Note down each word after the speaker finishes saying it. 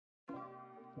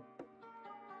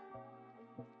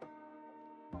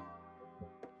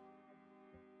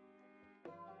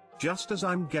Just as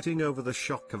I'm getting over the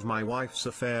shock of my wife's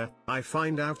affair, I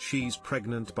find out she's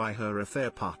pregnant by her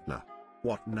affair partner.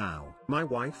 What now? My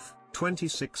wife,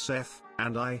 26F,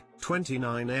 and I,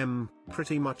 29M,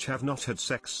 pretty much have not had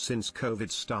sex since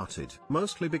COVID started.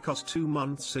 Mostly because 2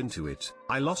 months into it,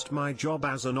 I lost my job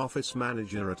as an office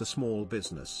manager at a small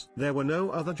business. There were no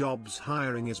other jobs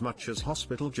hiring as much as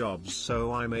hospital jobs,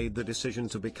 so I made the decision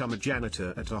to become a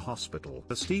janitor at a hospital.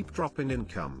 The steep drop in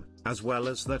income, as well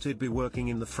as that I'd be working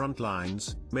in the front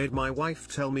lines, made my wife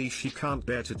tell me she can't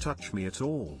bear to touch me at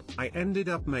all. I ended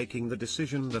up making the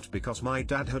decision that because my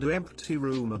dad had an empty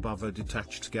room above a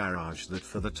detached garage, that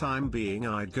for the time being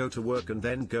I'd go to work and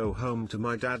then go home to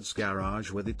my dad's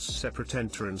garage with its separate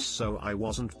entrance, so I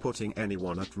wasn't putting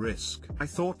anyone at risk. I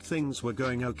thought things were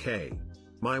going okay.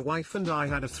 My wife and I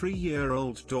had a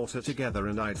 3-year-old daughter together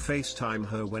and I'd FaceTime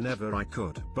her whenever I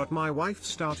could. But my wife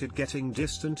started getting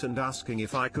distant and asking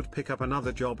if I could pick up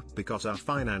another job because our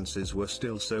finances were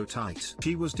still so tight.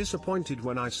 She was disappointed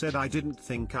when I said I didn't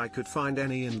think I could find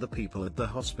any, and the people at the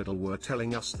hospital were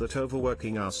telling us that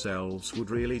overworking ourselves would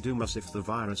really doom us if the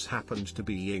virus happened to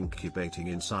be incubating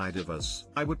inside of us.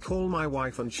 I would call my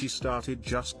wife and she started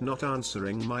just not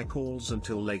answering my calls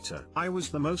until later. I was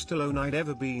the most alone I'd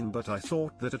ever been, but I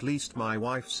thought that at least my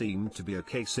wife seemed to be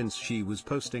okay since she was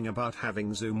posting about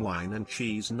having Zoom wine and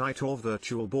cheese night or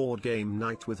virtual board game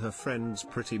night with her friends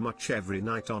pretty much every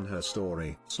night on her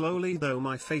story. Slowly though,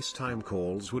 my FaceTime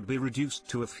calls would be reduced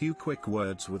to a few quick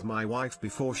words with my wife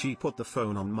before she put the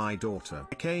phone on my daughter.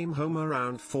 I came home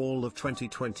around fall of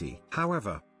 2020.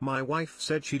 However, my wife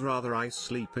said she'd rather I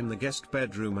sleep in the guest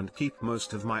bedroom and keep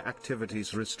most of my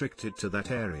activities restricted to that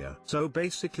area. So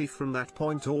basically from that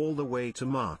point all the way to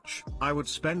March, I would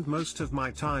spend most of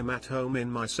my time at home in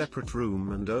my separate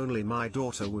room and only my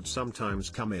daughter would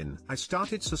sometimes come in. I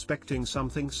started suspecting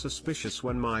something suspicious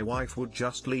when my wife would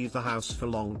just leave the house for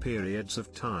long periods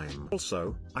of time.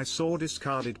 Also, I saw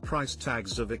discarded price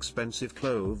tags of expensive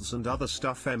clothes and other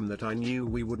stuff that I knew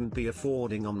we wouldn't be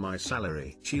affording on my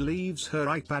salary. She leaves her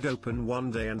iPad open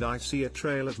one day and I see a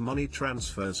trail of money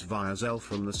transfers via Zelle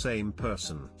from the same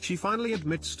person. She finally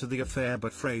admits to the affair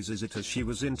but phrases it as she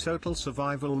was in total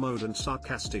survival mode and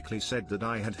sarcastically said that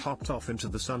I had hopped off into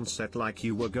the sunset like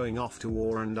you were going off to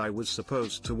war and I was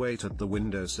supposed to wait at the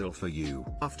windowsill for you.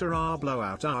 After our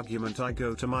blowout argument, I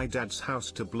go to my dad's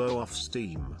house to blow off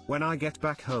steam. When I get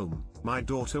back home, my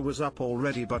daughter was up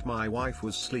already but my wife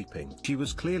was sleeping. She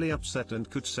was clearly upset and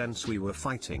could sense we were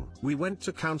fighting. We went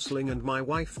to counseling and my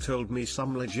wife told me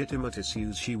some legitimate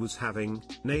issues she was having,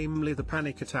 namely the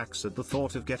panic attacks at the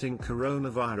thought of getting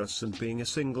coronavirus and being a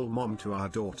single mom to our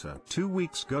daughter. 2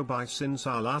 weeks go by since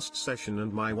our last session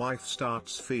and my wife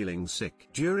starts feeling sick.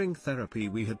 During therapy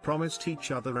we had promised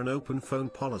each other an open phone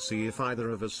policy if either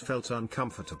of us felt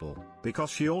uncomfortable,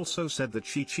 because she also said that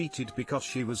she cheated because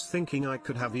she was thinking I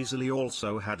could have easily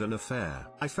also had an affair.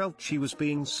 I felt she was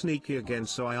being sneaky again,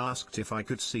 so I asked if I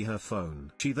could see her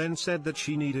phone. She then said that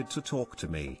she needed to talk to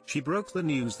me. She broke the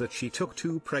news that she took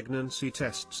 2 pregnancy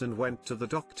tests and went to the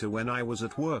doctor when I was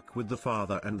at work with the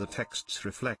father, and the texts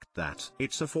reflect that.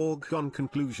 It's a foregone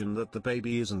conclusion that the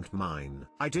baby isn't mine.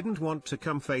 I didn't want to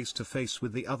come face to face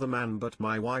with the other man, but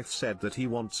my wife said that he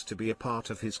wants to be a part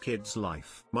of his kid's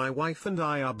life. My wife and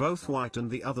I are both white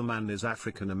and the other man is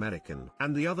African American,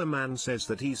 and the other man says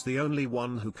that he's the only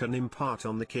one who can impart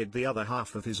on the kid the other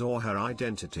half of his or her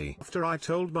identity. After I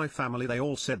told my family, they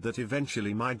all said that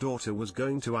eventually my daughter was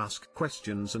going to ask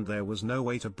questions and there was no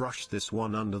way to brush this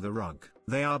one under the rug.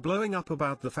 They are blowing up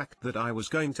about the fact that I was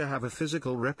going to have a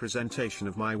physical representation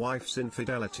of my wife's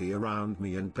infidelity around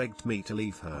me and begged me to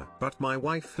leave her. But my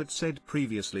wife had said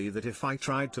previously that if I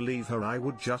tried to leave her I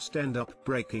would just end up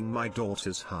breaking my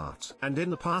daughter's heart. And in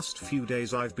the past few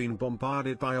days I've been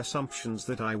bombarded by assumptions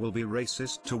that I will be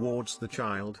racist towards the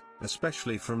child,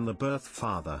 especially from the birth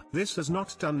father. This has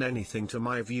not done anything to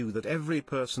my view that every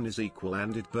person is equal,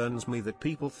 and it burns me that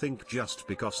people think just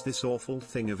because this awful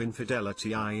thing of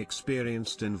infidelity I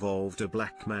experienced involved a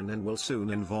black man and will soon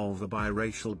involve a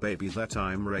biracial baby that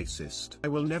I'm racist. I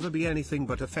will never be anything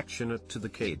but affectionate to the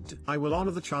kid. I will honor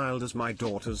the child as my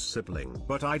daughter's sibling.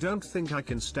 But I don't think I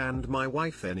can stand my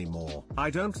wife anymore.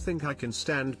 I don't think I can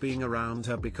stand being around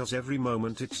her because every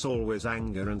moment it's always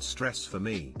anger and stress for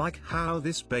me. Like how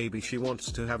this baby baby she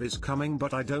wants to have is coming,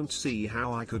 but I don't see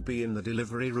how I could be in the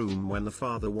delivery room when the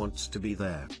father wants to be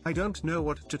there. I don't know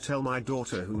what to tell my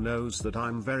daughter, who knows that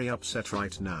I'm very upset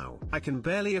right now. I can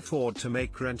barely afford to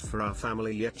make rent for our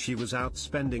family, yet she was out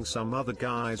spending some other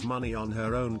guy's money on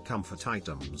her own comfort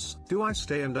items. Do I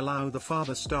stay and allow the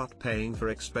father start paying for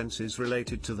expenses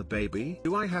related to the baby?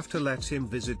 Do I have to let him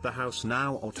visit the house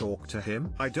now or talk to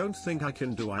him? I don't think I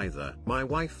can do either. My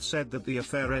wife said that the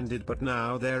affair ended, but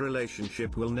now their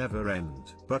relationship will never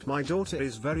end. But my daughter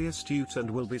is very astute and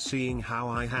will be seeing how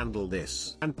I handle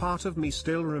this. And part of me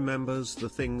still remembers the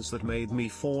things that made me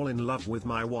fall in love with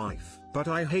my wife. But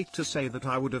I hate to say that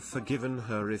I would have forgiven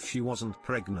her if she wasn't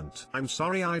pregnant. I'm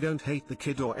sorry, I don't hate the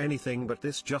kid or anything, but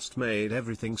this just made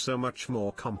everything so much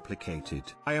more complicated.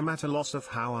 I am at a loss of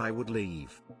how I would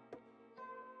leave.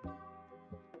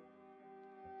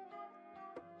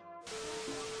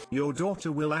 Your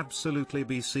daughter will absolutely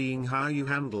be seeing how you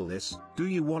handle this. Do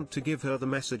you want to give her the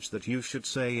message that you should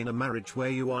say in a marriage where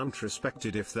you aren't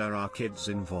respected if there are kids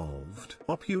involved?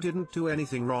 Hope you didn't do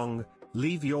anything wrong.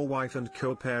 Leave your wife and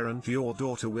co-parent your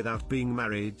daughter without being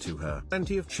married to her.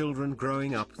 Plenty of children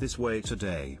growing up this way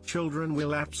today. Children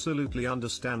will absolutely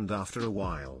understand after a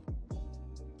while.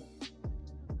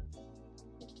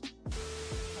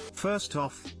 First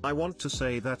off, I want to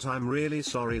say that I'm really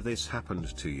sorry this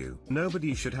happened to you.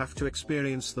 Nobody should have to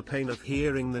experience the pain of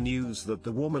hearing the news that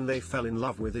the woman they fell in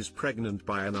love with is pregnant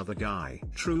by another guy.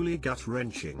 Truly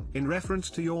gut-wrenching. In reference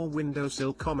to your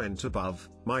windowsill comment above,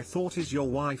 my thought is your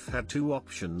wife had two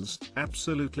options: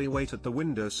 absolutely wait at the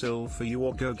windowsill for you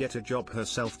or go get a job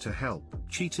herself to help.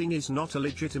 Cheating is not a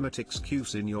legitimate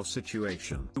excuse in your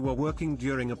situation. You were working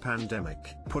during a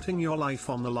pandemic, putting your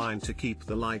life on the line to keep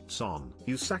the lights on.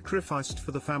 You sacrificed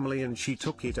for the family and she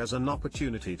took it as an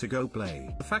opportunity to go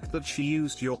play. The fact that she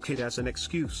used your kid as an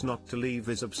excuse not to leave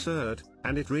is absurd,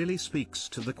 and it really speaks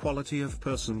to the quality of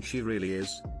person she really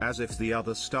is, as if the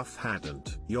other stuff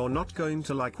hadn't. You're not going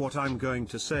to like what I'm going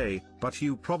to say, but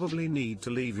you probably need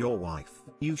to leave your wife.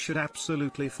 You should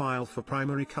absolutely file for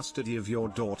primary custody of your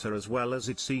daughter, as well as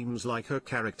it seems like her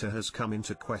character has come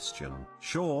into question.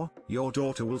 Sure, your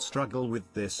daughter will struggle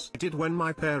with this. I did when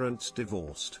my parents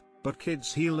divorced. But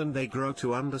kids heal and they grow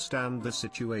to understand the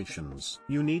situations.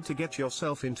 You need to get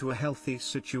yourself into a healthy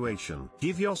situation.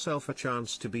 Give yourself a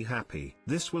chance to be happy.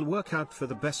 This will work out for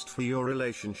the best for your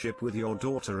relationship with your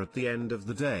daughter at the end of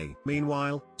the day.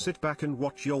 Meanwhile, sit back and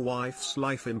watch your wife's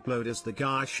life implode as the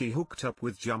guy she hooked up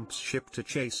with jumps ship to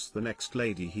chase the next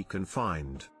lady he can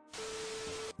find.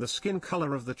 The skin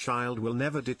color of the child will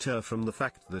never deter from the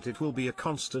fact that it will be a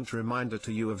constant reminder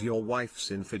to you of your wife's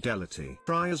infidelity.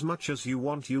 Try as much as you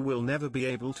want, you will never be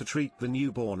able to treat the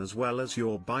newborn as well as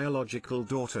your biological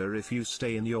daughter if you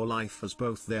stay in your life as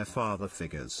both their father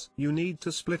figures. You need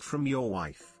to split from your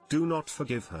wife. Do not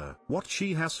forgive her. What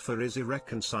she has for is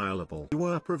irreconcilable. You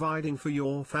were providing for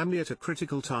your family at a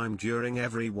critical time during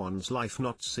everyone's life,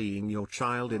 not seeing your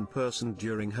child in person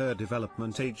during her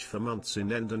development age for months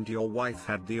in end, and your wife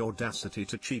had the audacity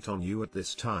to cheat on you at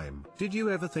this time. Did you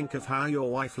ever think of how your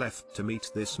wife left to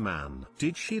meet this man?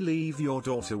 Did she leave your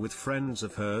daughter with friends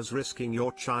of hers, risking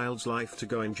your child's life to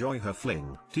go enjoy her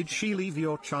fling? Did she leave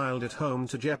your child at home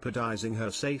to jeopardizing her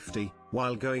safety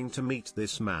while going to meet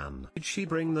this man? Did she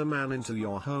bring the man into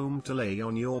your home to lay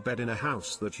on your bed in a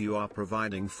house that you are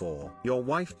providing for? Your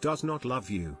wife does not love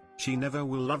you. She never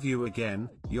will love you again.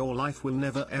 Your life will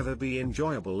never ever be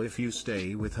enjoyable if you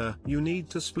stay with her. You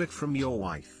need to split from your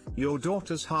wife. Your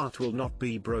daughter's heart will not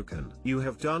be broken. You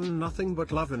have done nothing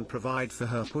but love and provide for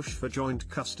her. Push for joint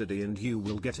custody and you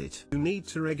will get it. You need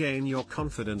to regain your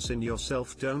confidence in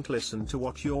yourself. Don't listen to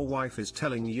what your wife is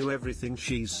telling you. Everything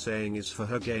she's saying is for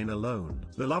her gain alone.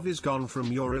 The love is gone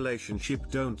from your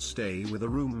relationship. Don't stay with a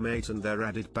roommate and their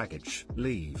added baggage.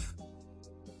 Leave.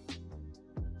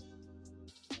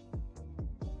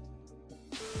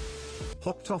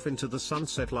 Hopped off into the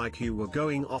sunset like you were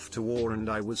going off to war and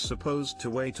I was supposed to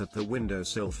wait at the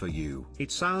windowsill for you.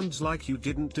 It sounds like you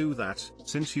didn't do that,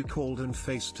 since you called and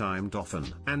FaceTimed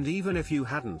often. And even if you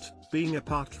hadn't, being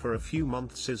apart for a few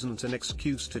months isn't an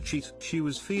excuse to cheat. She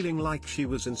was feeling like she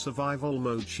was in survival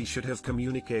mode. She should have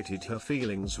communicated her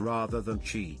feelings rather than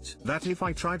cheat. That if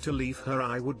I tried to leave her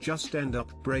I would just end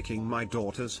up breaking my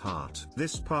daughter's heart.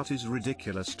 This part is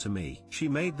ridiculous to me. She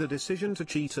made the decision to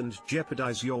cheat and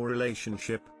jeopardize your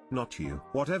relationship, not you.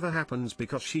 Whatever happens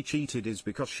because she cheated is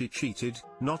because she cheated,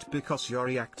 not because you're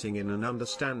reacting in an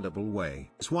understandable way.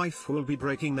 His wife will be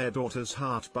breaking their daughter's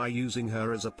heart by using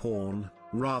her as a pawn,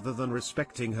 rather than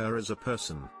respecting her as a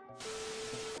person.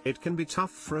 It can be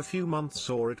tough for a few months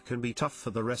or it can be tough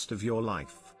for the rest of your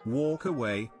life. walk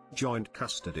away, joint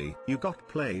custody. You got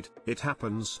played, it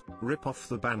happens, rip off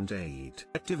the band-aid.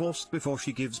 Get divorced before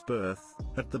she gives birth.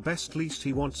 At the best least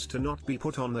he wants to not be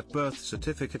put on that birth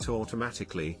certificate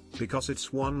automatically, because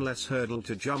it's one less hurdle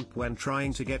to jump when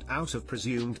trying to get out of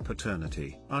presumed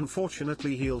paternity.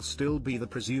 Unfortunately he'll still be the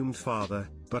presumed father,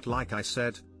 but like I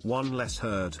said, one less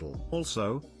hurdle.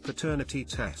 Also, paternity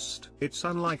test. It's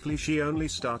unlikely she only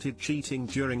started cheating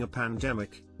during a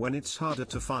pandemic, when it's harder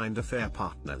to find affair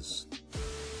partners.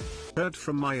 Heard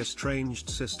from my estranged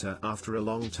sister after a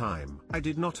long time. I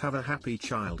did not have a happy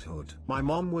childhood. My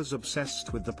mom was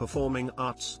obsessed with the performing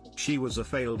arts. She was a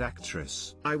failed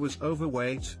actress. I was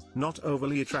overweight, not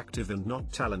overly attractive and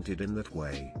not talented in that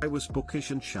way. I was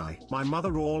bookish and shy. My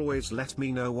mother always let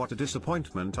me know what a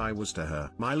disappointment I was to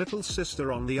her. My little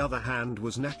sister on the other hand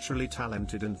was naturally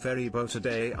talented and very but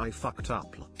today I fucked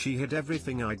up. She had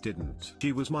everything I didn't.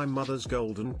 She was my mother's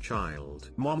golden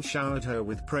child. Mom showered her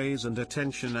with praise and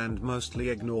attention and mostly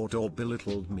ignored or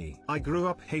belittled me. I grew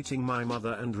up hating my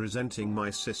mother and resenting my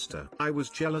sister. I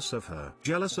was jealous of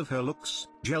her looks,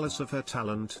 jealous of her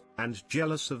talent, and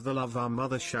jealous of the love our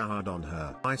mother showered on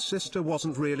her. My sister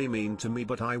wasn't really mean to me,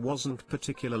 but I wasn't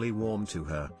particularly warm to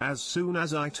her. As soon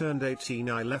as I turned 18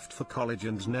 I left for college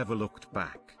and never looked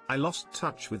back. I lost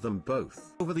touch with them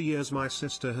both. Over the years my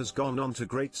sister has gone on to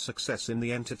great success in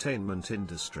the entertainment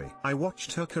industry. I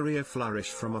watched her career flourish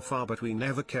from afar, but we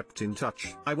never kept in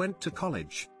touch. I went to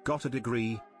college, got a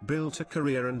degree, built a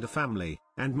career and a family,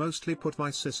 and mostly put my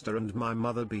sister and my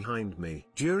mother behind me.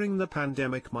 During the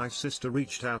pandemic my sister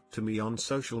reached out to me on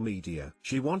social media.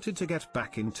 She wanted to get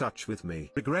back in touch with me,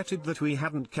 regretted that we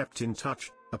hadn't kept in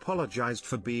touch, apologized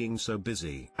for being so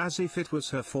busy, as if it was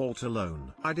her fault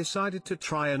alone. I decided to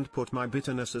try and put my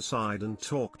bitterness aside and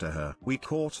talk to her. We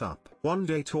caught up. One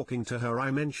day talking to her I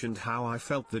mentioned how I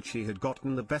felt that she had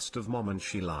gotten the best of mom and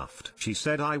she laughed. She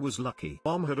said I was lucky.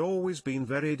 Mom had always been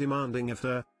very demanding of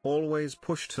her, always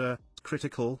pushed her,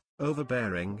 critical,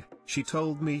 overbearing. She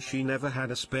told me she never had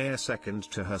a spare second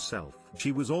to herself.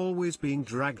 She was always being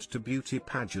dragged to beauty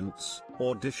pageants,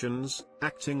 auditions,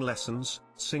 acting lessons,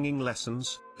 singing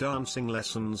lessons, dancing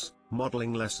lessons,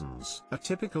 modeling lessons. A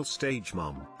typical stage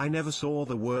mom. I never saw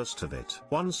the worst of it.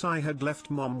 Once I had left,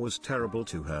 mom was terrible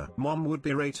to her. Mom would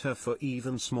berate her for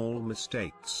even small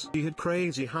mistakes. She had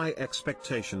crazy high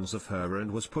expectations of her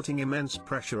and was putting immense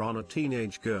pressure on a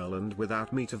teenage girl, and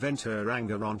without me to vent her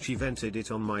anger on, she vented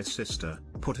it on my sister,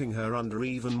 putting her under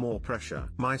even more pressure.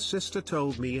 My sister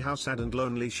told me how sad and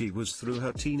lonely she was through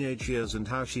her teenage years and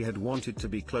how she had wanted to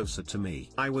be closer to me.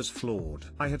 I was flawed.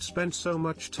 I had spent so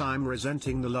much time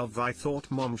resenting the love I thought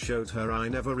mom showed her. I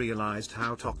never realized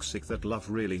how toxic that love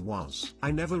really was. I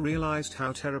never realized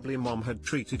how terribly mom had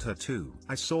treated her too.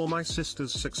 I saw my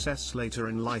sister's success later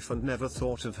in life and never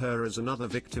thought of her as another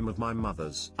victim of my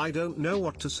mother's. I don't know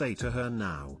what to say to her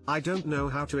now. I don't know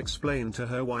how to explain to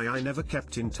her why I never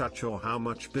kept in touch or how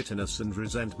much bitterness and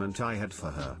resentment I had for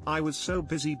her. I was so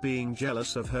busy being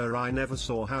jealous of her I never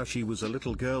saw how she was a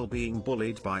little girl being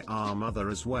bullied by our mother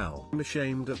as well. I'm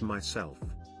ashamed of myself.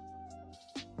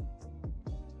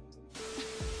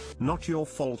 Not your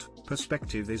fault.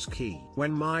 Perspective is key.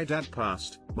 When my dad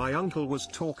passed, my uncle was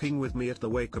talking with me at the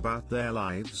wake about their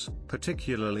lives,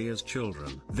 particularly as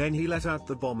children. Then he let out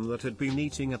the bomb that had been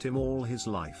eating at him all his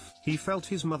life. He felt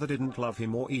his mother didn't love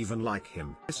him or even like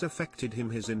him. This affected him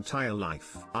his entire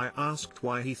life. I asked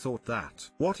why he thought that.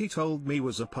 What he told me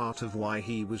was a part of why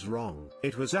he was wrong.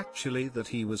 It was actually that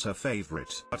he was her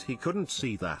favorite. But he couldn't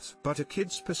see that. But a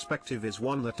kid's perspective is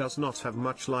one that does not have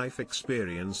much life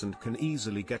experience and can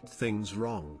easily get things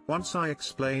wrong. Once I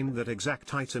explained that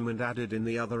exact item and added in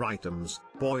the other items,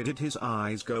 boy did his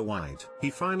eyes go wide. He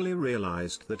finally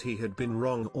realized that he had been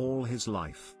wrong all his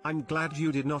life. I'm glad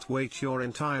you did not wait your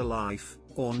entire life,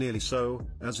 or nearly so,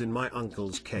 as in my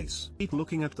uncle's case. Keep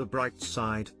looking at the bright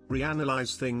side,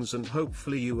 reanalyze things, and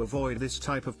hopefully you avoid this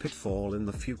type of pitfall in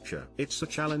the future. It's a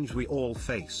challenge we all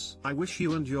face. I wish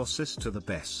you and your sister the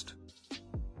best.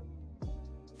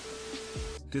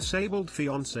 Disabled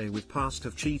fiancé with past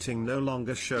of cheating no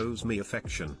longer shows me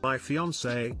affection. My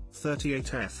fiancé,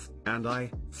 38F, and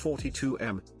I,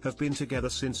 42M, have been together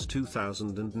since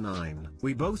 2009.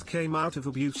 We both came out of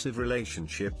abusive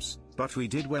relationships, but we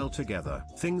did well together.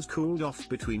 Things cooled off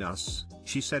between us.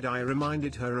 She said I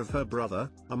reminded her of her brother,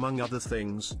 among other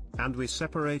things, and we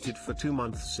separated for 2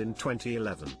 months in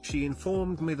 2011. She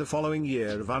informed me the following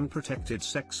year of unprotected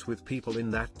sex with people in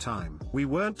that time. We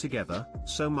weren't together,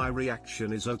 so my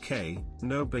reaction is okay,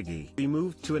 no biggie. We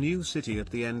moved to a new city at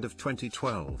the end of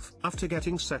 2012. After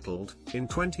getting settled, in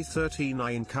 2013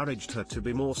 I encouraged her to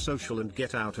be more social and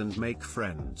get out and make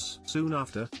friends. Soon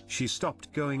after, she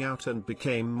stopped going out and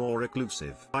became more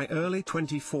reclusive. By early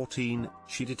 2014,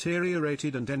 she deteriorated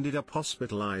and ended up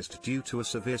hospitalized due to a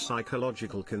severe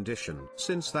psychological condition.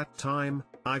 Since that time,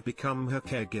 I've become her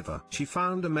caregiver. She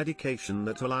found a medication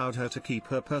that allowed her to keep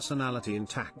her personality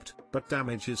intact, but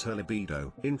damages her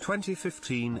libido. In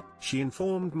 2015, she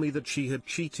informed me that she had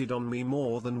cheated on me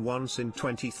more than once in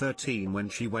 2013 when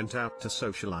she went out to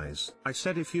socialize. I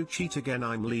said if you cheat again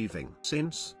I'm leaving.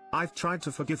 Since, I've tried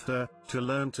to forgive her, to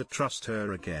learn to trust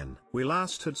her again. We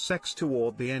last had sex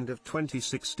toward the end of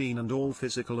 2016 and all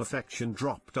physical affection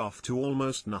dropped off to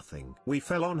almost nothing. We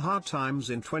fell on hard times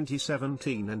in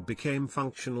 2017 and became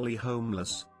functionally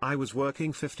homeless. I was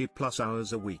working 50+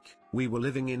 hours a week. We were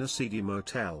living in a seedy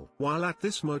motel. While at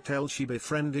this motel she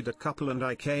befriended a couple and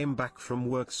I came back from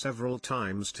work several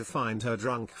times to find her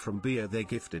drunk from beer they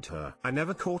gifted her. I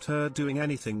never caught her doing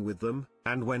anything with them,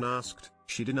 and when asked,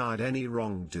 she denied any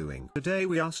wrongdoing. Today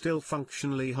we are still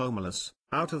functionally homeless,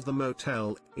 out of the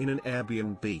motel, in an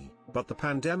Airbnb, but the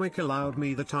pandemic allowed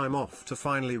me the time off to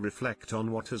finally reflect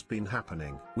on what has been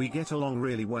happening. We get along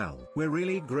really well. We're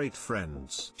really great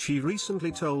friends. She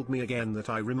recently told me again that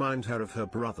I remind her of her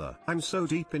brother. I'm so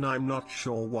deep in I'm not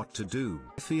sure what to do.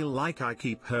 I feel like I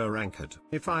keep her anchored.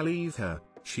 If I leave her,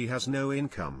 she has no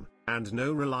income, and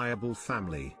no reliable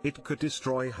family. It could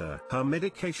destroy her. Her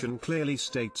medication clearly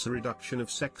states a reduction of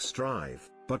sex drive,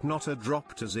 but not a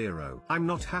drop to zero. I'm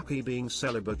not happy being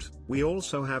celibate. We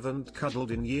also haven't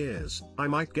cuddled in years. I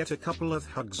might get a couple of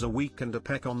hugs a week and a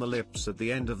peck on the lips at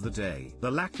the end of the day.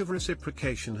 The lack of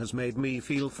reciprocation has made me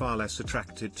feel far less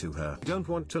attracted to her. I don't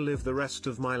want to live the rest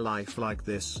of my life like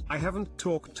this. I haven't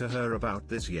talked to her about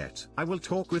this yet. I will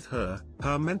talk with her.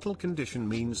 Her mental condition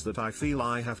means that I feel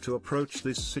I have to approach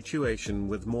this situation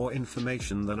with more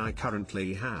information than I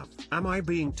currently have. Am I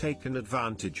being taken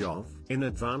advantage of? In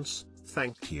advance,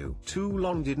 thank you. Too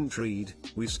long didn't read.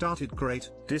 We started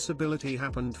great. Disability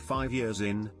happened 5 years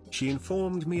in. She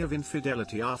informed me of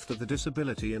infidelity after the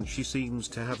disability and she seems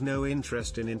to have no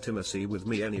interest in intimacy with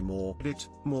me anymore.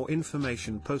 More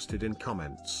information posted in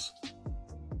comments.